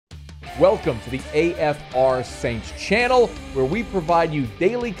Welcome to the AFR Saints channel, where we provide you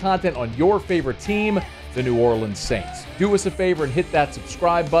daily content on your favorite team, the New Orleans Saints. Do us a favor and hit that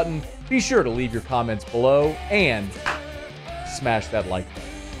subscribe button. Be sure to leave your comments below and smash that like button.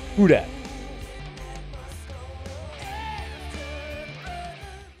 Who dat?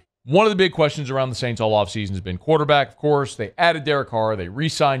 One of the big questions around the Saints all offseason has been quarterback, of course. They added Derek Carr. They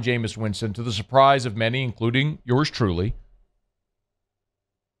re-signed Jameis Winston to the surprise of many, including yours truly.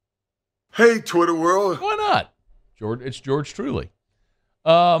 Hey, Twitter world. Why not? It's George truly.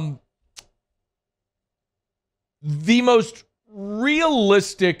 The most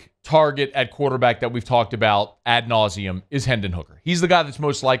realistic target at quarterback that we've talked about ad nauseum is Hendon Hooker. He's the guy that's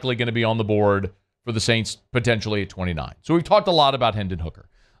most likely going to be on the board for the Saints potentially at 29. So we've talked a lot about Hendon Hooker.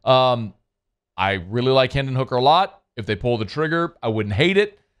 I really like Hendon Hooker a lot. If they pull the trigger, I wouldn't hate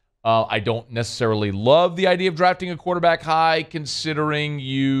it. I don't necessarily love the idea of drafting a quarterback high, considering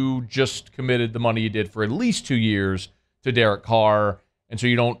you just committed the money you did for at least 2 years to Derek Carr, and so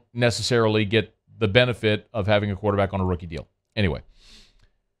you don't necessarily get the benefit of having a quarterback on a rookie deal. Anyway,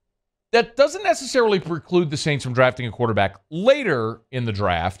 that doesn't necessarily preclude the Saints from drafting a quarterback later in the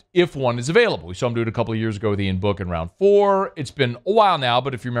draft if one is available. We saw them do it a couple of years ago with Ian Book in round 4. It's been a while now,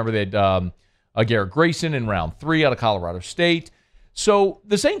 but if you remember, they had Garrett Grayson in round 3 out of Colorado State. So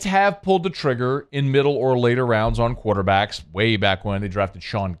the Saints have pulled the trigger in middle or later rounds on quarterbacks. Way back when they drafted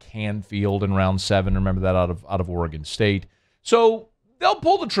Sean Canfield in round 7. Remember that out of Oregon State. So they'll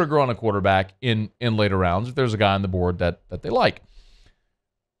pull the trigger on a quarterback in later rounds if there's a guy on the board that they like.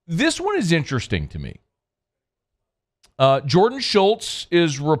 This one is interesting to me. Jordan Schultz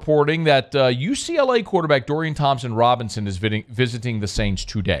is reporting that UCLA quarterback Dorian Thompson-Robinson is visiting the Saints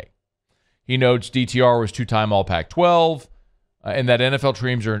today. He notes DTR was two-time All-Pac-12. And that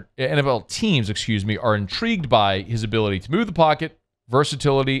NFL teams are intrigued by his ability to move the pocket,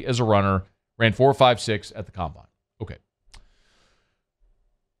 versatility as a runner, ran 4.56 at the combine. Okay.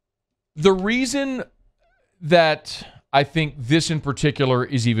 The reason that I think this in particular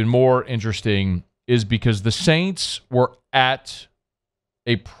is even more interesting is because the Saints were at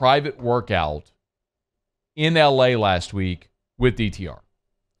a private workout in LA last week with DTR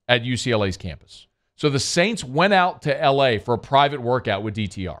at UCLA's campus. So the Saints went out to L.A. for a private workout with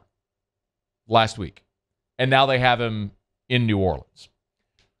DTR last week, and now they have him in New Orleans.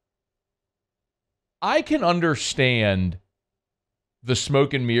 I can understand the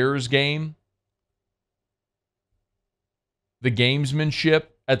smoke and mirrors game, the gamesmanship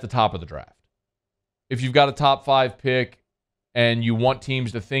at the top of the draft. If you've got a top 5 pick and you want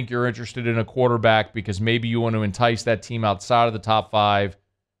teams to think you're interested in a quarterback because maybe you want to entice that team outside of the top 5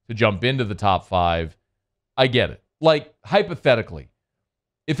 to jump into the top 5, I get it. Like, hypothetically,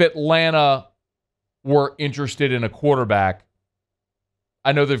 if Atlanta were interested in a quarterback,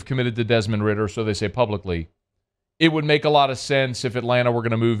 I know they've committed to Desmond Ridder, so they say publicly, it would make a lot of sense if Atlanta were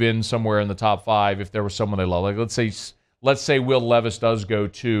going to move in somewhere in the top 5 if there was someone they love. Like, let's say Will Levis does go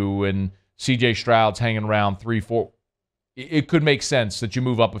 2 and C.J. Stroud's hanging around 3, 4. It could make sense that you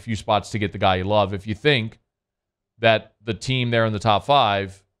move up a few spots to get the guy you love if you think that the team there in the top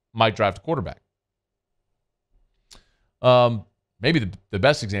 5 might draft a quarterback. Maybe the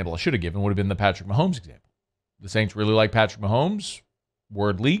best example I should have given would have been the Patrick Mahomes example. The Saints really like Patrick Mahomes.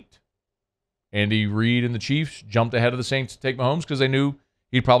 Word leaked. Andy Reid and the Chiefs jumped ahead of the Saints to take Mahomes because they knew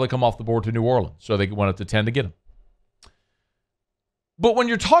he'd probably come off the board to New Orleans, so they went up to 10 to get him. But when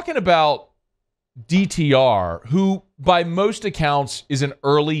you're talking about DTR, who by most accounts is an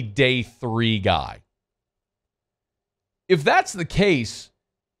early day 3 guy, if that's the case,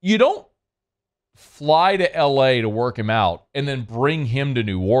 you don't fly to LA to work him out and then bring him to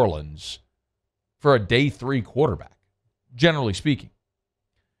New Orleans for a day 3 quarterback, generally speaking.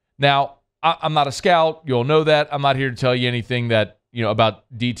 Now, I'm not a scout. You'll know that. I'm not here to tell you anything that, about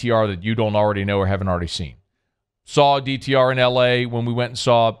DTR that you don't already know or haven't already seen. Saw DTR in LA when we went and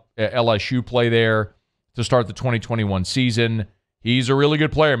saw LSU play there to start the 2021 season. He's a really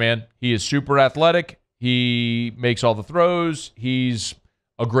good player, man. He is super athletic. He makes all the throws. He's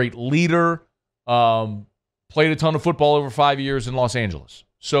a great leader. Played a ton of football over 5 years in Los Angeles.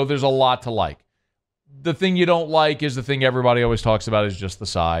 So there's a lot to like. The thing you don't like is the thing everybody always talks about is just the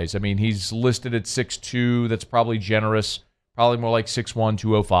size. I mean, he's listed at 6'2". That's probably generous. Probably more like 6'1",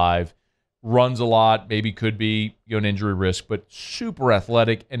 205. Runs a lot. Maybe could be an injury risk, but super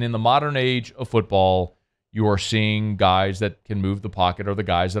athletic. And in the modern age of football, you are seeing guys that can move the pocket are the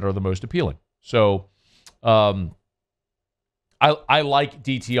guys that are the most appealing. So I like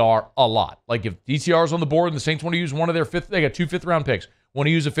DTR a lot. Like, if DTR is on the board and the Saints want to use one of their they got 2 fifth-round picks, want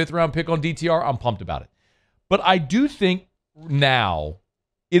to use a 5th-round pick on DTR, I'm pumped about it. But I do think now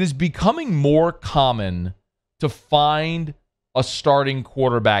it is becoming more common to find a starting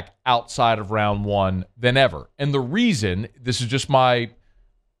quarterback outside of round one than ever. And the reason, this is just my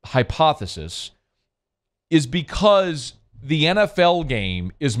hypothesis, is because the NFL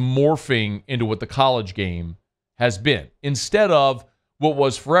game is morphing into what the college game has been. Instead of what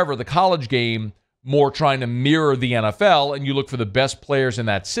was forever the college game, more trying to mirror the NFL, and you look for the best players in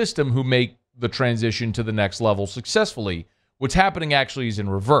that system who make the transition to the next level successfully. What's happening actually is in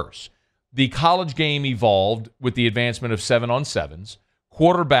reverse. The college game evolved with the advancement of 7-on-7s.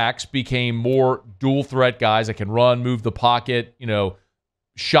 Quarterbacks became more dual threat guys that can run, move the pocket,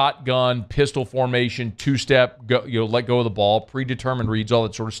 shotgun, pistol formation, two-step, let go of the ball, predetermined reads, all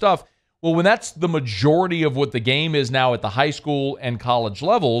that sort of stuff. Well, when that's the majority of what the game is now at the high school and college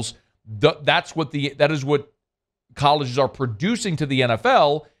levels, that is what colleges are producing to the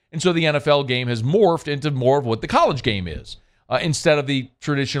NFL, and so the NFL game has morphed into more of what the college game is. Instead of the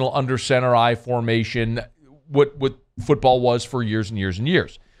traditional under center I formation, what football was for years and years and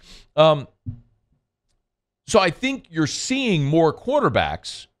years. So I think you're seeing more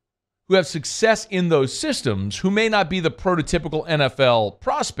quarterbacks who have success in those systems who may not be the prototypical NFL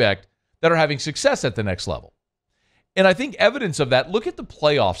prospect that are having success at the next level. And I think evidence of that, look at the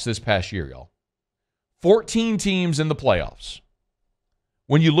playoffs this past year, y'all. 14 teams in the playoffs.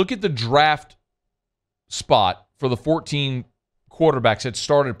 When you look at the draft spot for the 14 quarterbacks that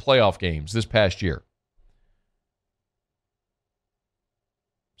started playoff games this past year,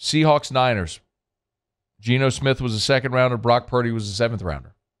 Seahawks, Niners. Geno Smith was a second rounder. Brock Purdy was a seventh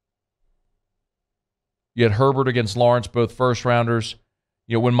rounder. You had Herbert against Lawrence, both first rounders.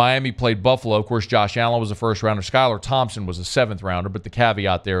 When Miami played Buffalo, of course, Josh Allen was a first rounder. Skylar Thompson was a seventh rounder, but the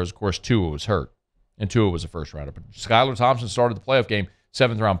caveat there is, of course, Tua was hurt, and Tua was a first rounder. But Skylar Thompson started the playoff game,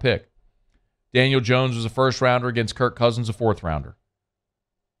 seventh round pick. Daniel Jones was a first rounder against Kirk Cousins, a fourth rounder.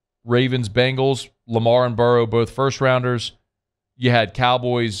 Ravens, Bengals, Lamar and Burrow, both first rounders. You had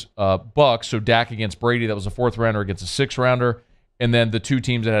Cowboys, Bucks, so Dak against Brady, that was a fourth rounder against a sixth rounder. And then the two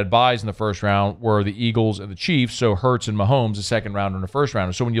teams that had byes in the first round were the Eagles and the Chiefs, so Hurts and Mahomes, a second rounder and a first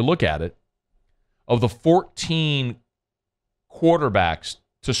rounder. So when you look at it, of the 14 quarterbacks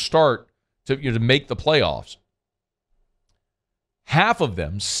to start to make the playoffs, half of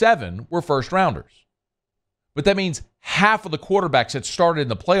them, 7, were first rounders. But that means half of the quarterbacks that started in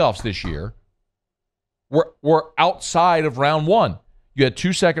the playoffs this year were outside of round one. You had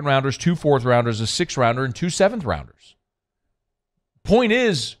 2 second rounders, 2 fourth rounders, a 6th rounder, and 2 7th rounders. Point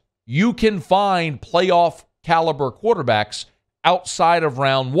is, you can find playoff caliber quarterbacks outside of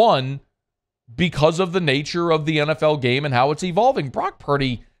round one because of the nature of the NFL game and how it's evolving. Brock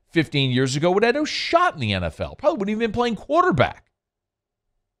Purdy 15 years ago would have no shot in the NFL. Probably wouldn't even been playing quarterback.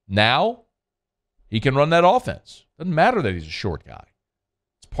 Now, he can run that offense. Doesn't matter that he's a short guy.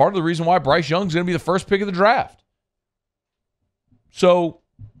 It's part of the reason why Bryce Young's going to be the first pick of the draft. So,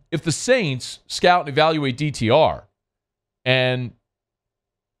 if the Saints scout and evaluate DTR, and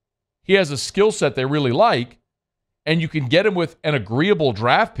he has a skill set they really like, and you can get him with an agreeable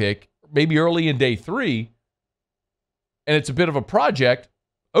draft pick, maybe early in day 3, and it's a bit of a project,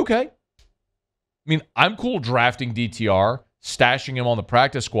 okay. I mean, I'm cool drafting DTR, stashing him on the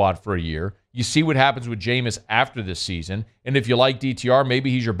practice squad for a year. You see what happens with Jameis after this season, and if you like DTR, maybe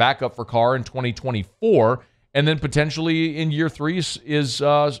he's your backup for Carr in 2024, and then potentially in year 3 is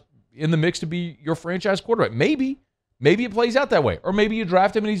in the mix to be your franchise quarterback. Maybe it plays out that way. Or maybe you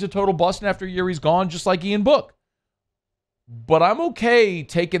draft him and he's a total bust, and after a year he's gone, just like Ian Book. But I'm okay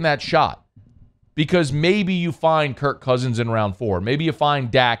taking that shot because maybe you find Kirk Cousins in round 4. Maybe you find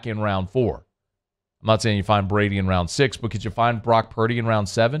Dak in round 4. I'm not saying you find Brady in round 6, but could you find Brock Purdy in round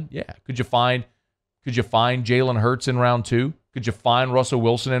 7? Yeah. Could you find Jalen Hurts in round 2? Could you find Russell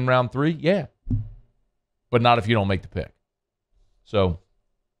Wilson in round 3? Yeah. But not if you don't make the pick. So,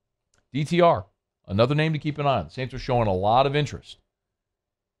 DTR. Another name to keep an eye on. The Saints are showing a lot of interest.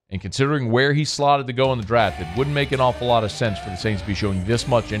 And considering where he's slotted to go in the draft, it wouldn't make an awful lot of sense for the Saints to be showing this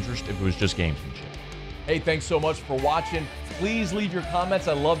much interest if it was just gamesmanship. Hey, thanks so much for watching. Please leave your comments.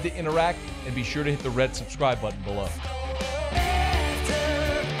 I love to interact. And be sure to hit the red subscribe button below.